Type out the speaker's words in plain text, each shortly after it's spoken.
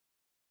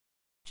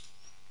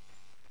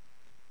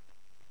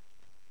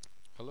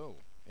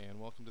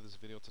welcome to this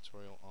video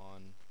tutorial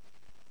on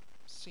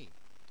C.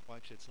 Well,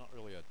 actually, it's not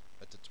really a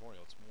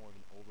tutorial, it's more of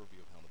an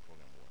overview of how the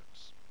program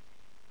works.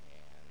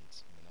 And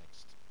in the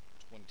next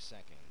 20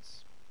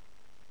 seconds,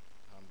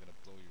 I'm going to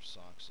blow your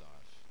socks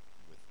off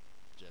with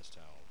just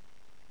how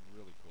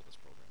really cool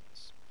this program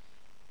is.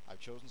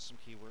 I've chosen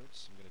some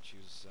keywords. I'm going to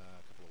choose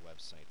a couple of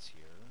websites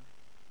here.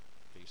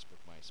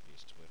 Facebook,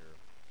 MySpace, Twitter.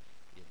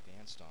 The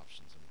advanced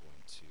options I'm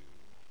going to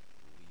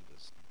leave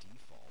as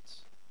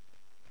default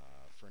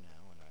for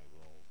now, and I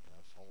will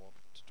follow-up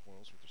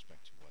tutorials with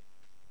respect to what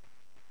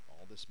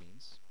all this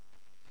means.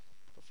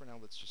 But for now,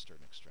 let's just start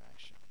an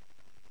extraction.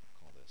 I'll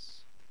call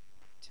this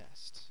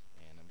test,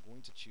 and I'm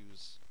going to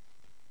choose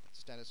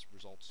status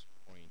results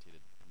oriented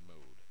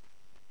mode.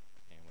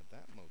 And what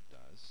that mode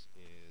does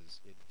is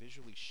it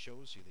visually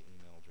shows you the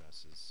email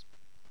addresses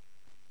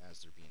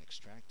as they're being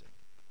extracted.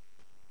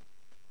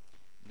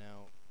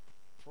 Now,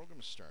 the program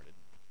is started,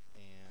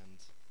 and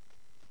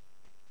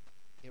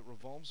it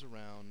revolves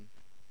around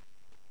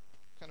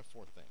kind of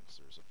four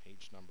things. There's a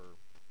page number,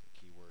 a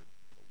keyword,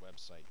 a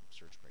website,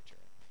 search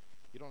criteria.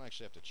 You don't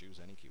actually have to choose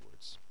any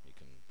keywords. You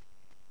can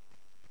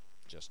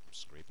just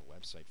scrape a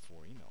website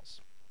for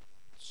emails.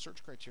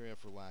 Search criteria,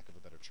 for lack of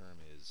a better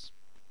term, is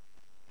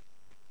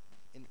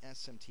an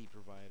SMTP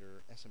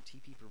provider,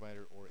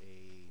 or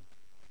a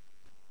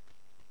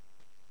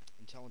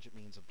intelligent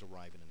means of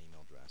deriving an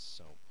email address.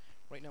 So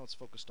right now it's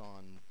focused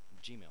on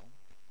Gmail,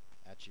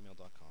 at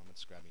gmail.com.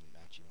 It's grabbing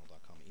at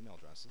gmail.com email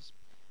addresses.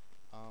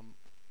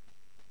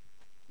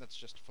 That's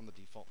just from the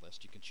default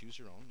list. You can choose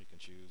your own. You can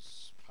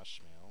choose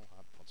Hushmail,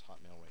 what's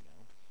Hotmail right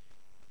now.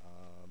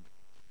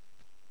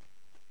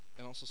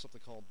 And also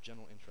something called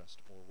general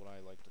interest, or what I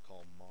like to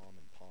call mom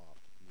and pop,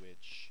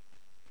 which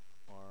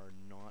are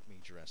not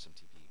major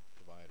SMTP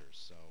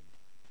providers. So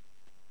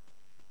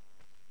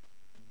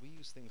we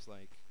use things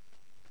like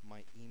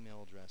my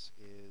email address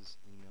is,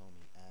 email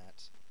me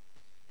at,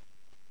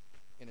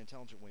 an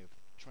intelligent way of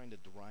trying to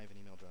derive an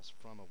email address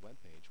from a web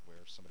page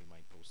where somebody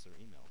might post their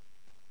email.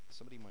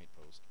 Somebody might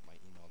post, my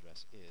email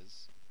address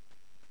is,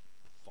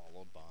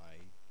 followed by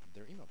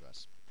their email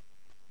address.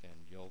 And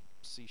you'll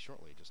see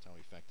shortly just how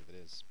effective it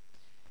is.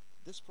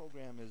 This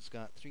program has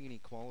got three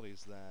unique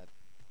qualities that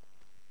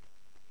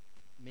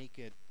make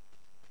it,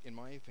 in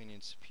my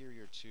opinion,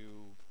 superior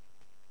to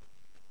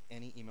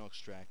any email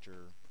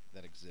extractor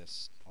that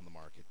exists on the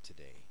market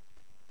today.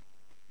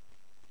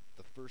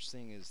 The first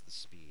thing is the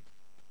speed.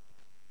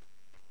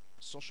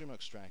 Social Email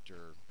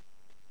Extractor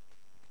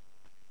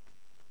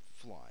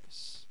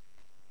flies.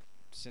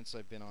 Since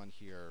I've been on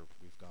here,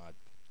 we've got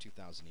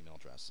 2,000 email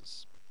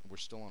addresses. We're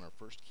still on our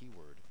first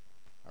keyword,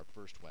 our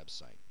first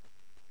website.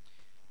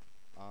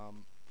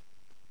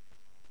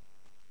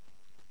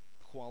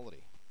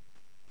 Quality.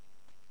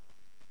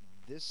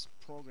 This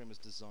program is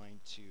designed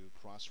to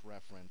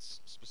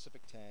cross-reference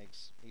specific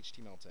tags,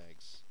 HTML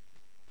tags.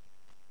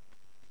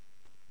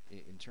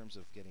 In terms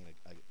of getting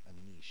a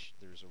niche,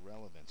 there's a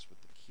relevance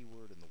with the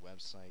keyword and the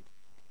website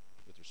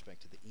with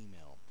respect to the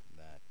email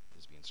that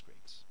is being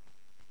scraped.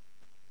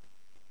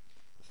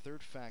 The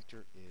third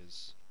factor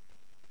is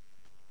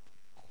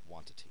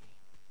quantity.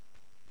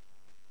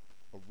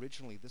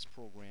 Originally, this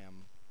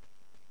program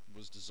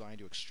was designed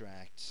to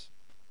extract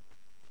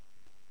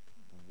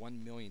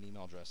 1 million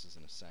email addresses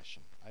in a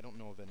session. I don't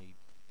know of any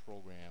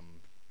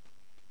program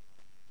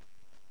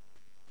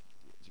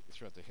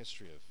throughout the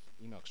history of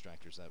email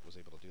extractors that was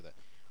able to do that.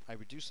 I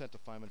reduced that to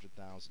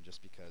 500,000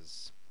 just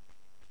because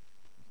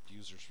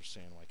users were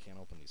saying, well, I can't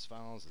open these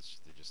files.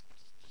 They're just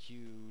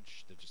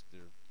huge.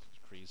 They're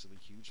crazily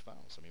huge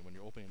files. I mean, when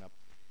you're opening up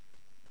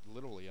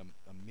literally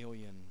a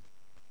million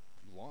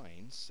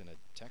lines in a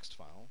text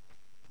file,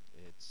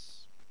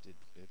 it's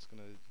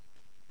going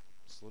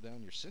to slow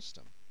down your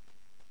system.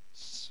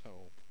 So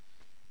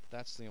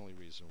that's the only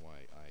reason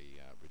why I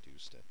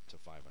reduced it to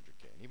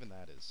 500K, and even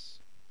that is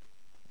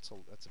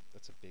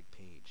that's a big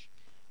page.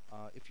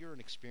 If you're an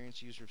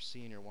experienced user of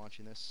C and you're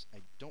watching this, I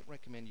don't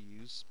recommend you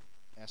use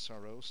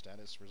SRO,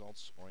 status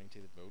results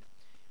oriented mode,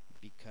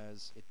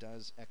 because it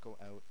does echo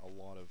out a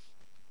lot of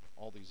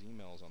all these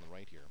emails on the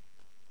right here.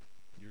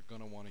 You're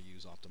going to want to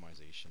use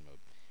optimization mode.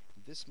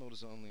 This mode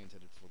is only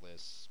intended for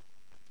lists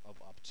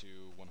of up to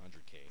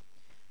 100K,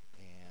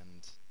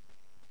 and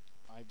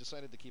I've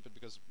decided to keep it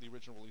because the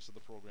original release of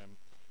the program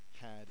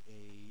had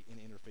an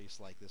interface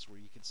like this where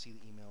you could see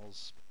the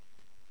emails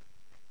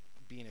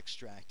being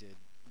extracted.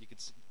 You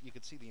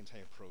could see the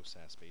entire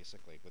process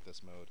basically with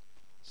this mode.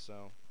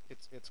 So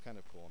it's kind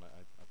of cool, and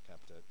I've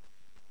kept it.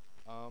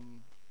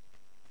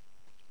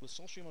 With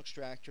Social Email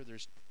Extractor,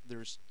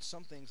 there's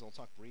some things I'll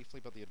talk briefly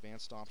about the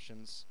advanced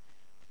options.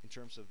 In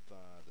terms of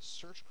the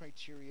search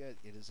criteria,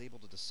 it is able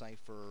to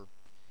decipher,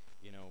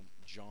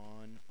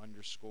 John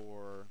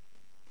 _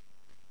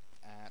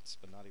 at,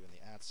 but not even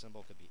the at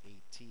symbol. It could be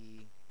AT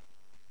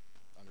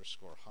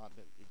 _ hot.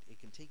 It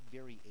can take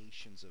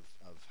variations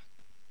of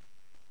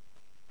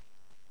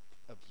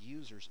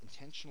users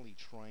intentionally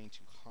trying to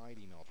hide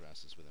email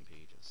addresses within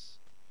pages,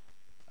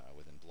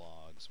 within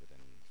blogs, within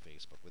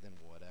Facebook, within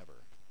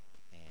whatever.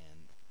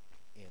 And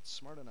it's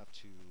smart enough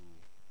to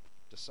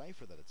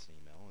decipher that it's an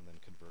email and then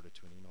convert it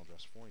to an email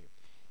address for you.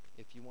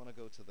 If you want to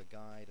go to the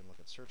guide and look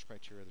at search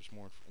criteria, there's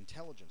more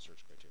intelligent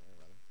search criteria,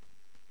 rather,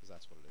 because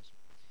that's what it is.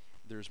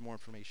 There's more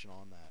information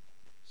on that.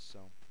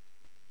 So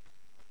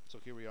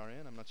here we are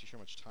in. I'm not too sure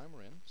how much time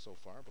we're in so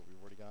far, but we've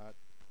already got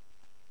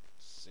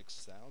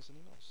 6,000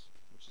 emails,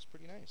 which is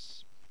pretty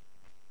nice.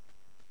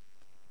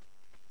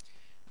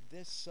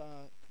 This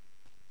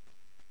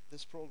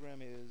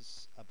program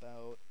is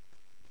about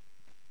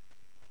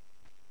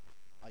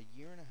a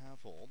year and a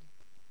half old.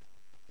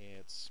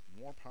 It's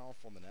more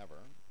powerful than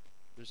ever.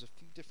 There's a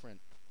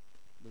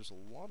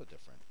lot of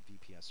different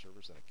VPS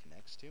servers that it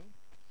connects to.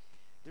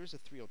 There's a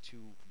 302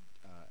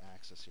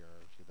 access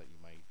error that you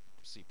might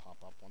see pop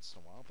up once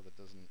in a while, but it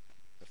doesn't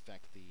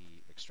affect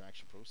the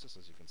extraction process,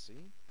 as you can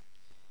see.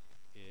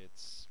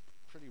 It's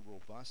pretty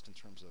robust in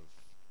terms of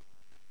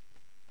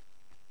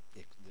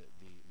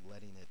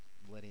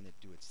letting it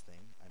do its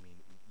thing. I mean,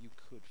 you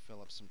could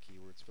fill up some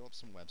keywords, fill up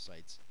some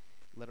websites,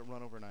 let it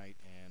run overnight,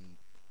 and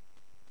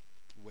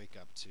wake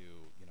up to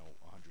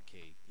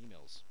 100K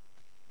emails.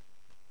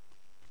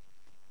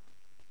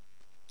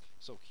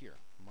 So here,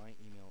 my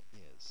email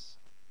is,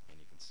 and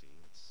you can see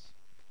it's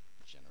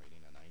generating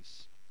a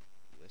nice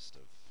list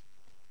of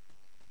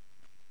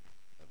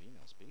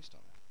emails based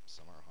on that.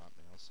 Some are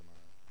Hotmail, some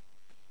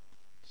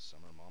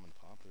are mom and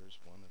pop. There's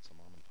one that's a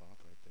mom and pop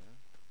right there.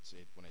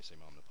 When I say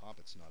mom and pop,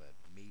 it's not a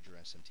major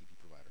SMTP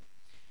provider.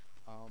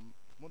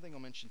 One thing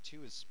I'll mention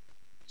too is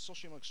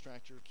Social Email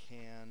Extractor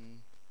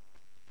can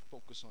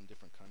focus on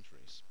different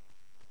countries.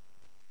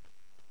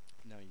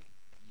 Now,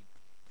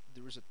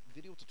 there is a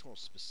video tutorial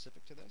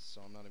specific to this,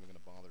 so I'm not even going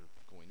to bother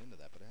going into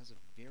that, but it has a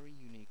very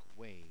unique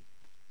way.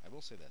 I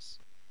will say this.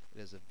 It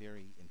has a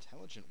very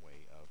intelligent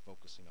way of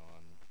focusing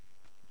on,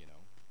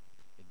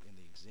 in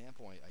the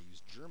example, I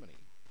used Germany.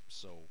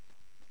 So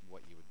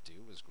what you would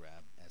do is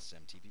grab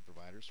SMTP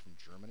providers from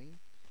Germany,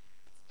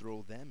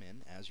 throw them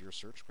in as your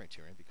search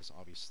criterion, because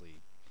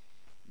obviously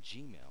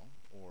Gmail,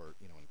 or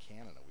in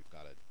Canada we've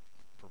got a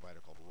provider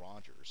called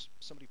Rogers.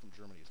 Somebody from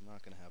Germany is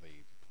not going to have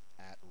a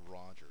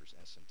 @Rogers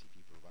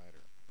SMTP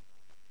provider.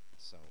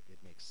 So it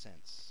makes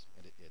sense,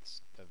 and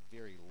it's a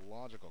very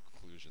logical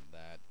conclusion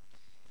that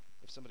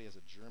if somebody has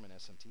a German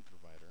SMTP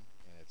provider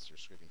and you're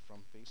scraping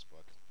from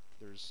Facebook,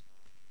 there's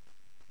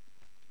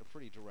a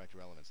pretty direct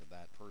relevance that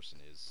that person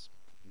is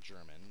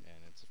German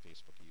and it's a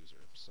Facebook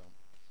user. So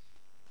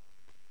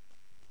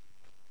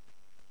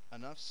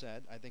enough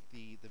said. I think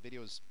the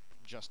video is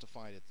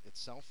justified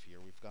itself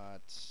here. We've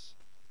got,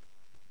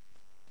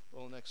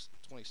 well, the next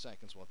 20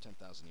 seconds we'll have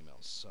 10,000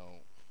 emails. So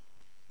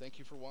thank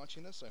you for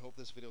watching this. I hope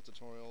this video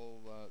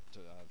tutorial,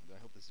 I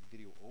hope this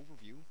video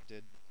overview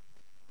did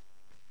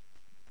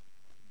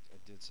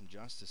some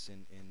justice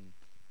in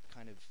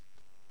kind of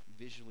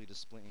visually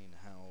displaying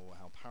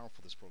how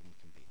powerful this program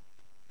can be.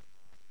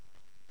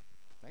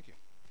 Thank you.